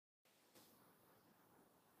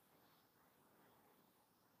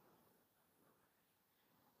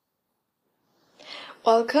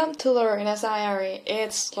Welcome to Lorena's Diary.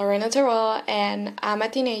 It's Lorena Teruel, and I'm a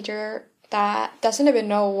teenager that doesn't even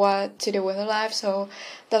know what to do with her life, so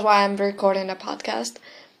that's why I'm recording a podcast.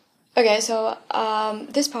 Okay, so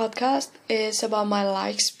this podcast is about my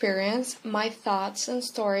life experience, my thoughts and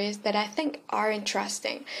stories that I think are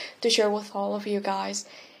interesting to share with all of you guys.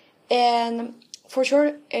 And for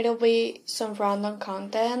sure, it'll be some random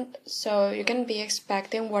content, so you can be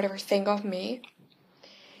expecting whatever think of me.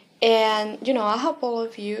 And I hope all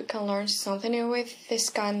of you can learn something new with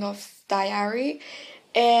this kind of diary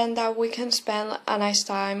and that we can spend a nice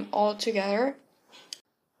time all together.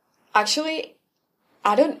 Actually,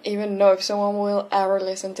 I don't even know if someone will ever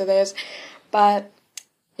listen to this, but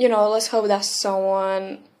let's hope that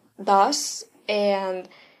someone does, and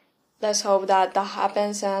let's hope that that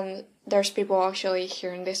happens and there's people actually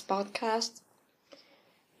hearing this podcast.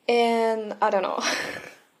 And I don't know.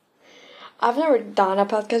 I've never done a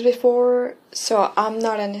podcast before, so I'm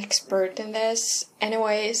not an expert in this.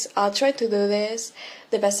 Anyways, I'll try to do this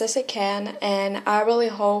the best as I can, and I really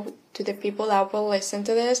hope to the people that will listen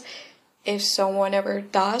to this, if someone ever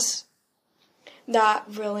does, that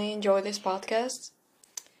really enjoy this podcast.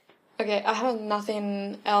 Okay, I have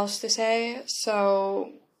nothing else to say,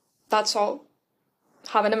 so that's all.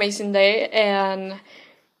 Have an amazing day, and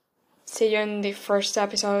see you in the first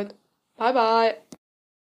episode. Bye bye!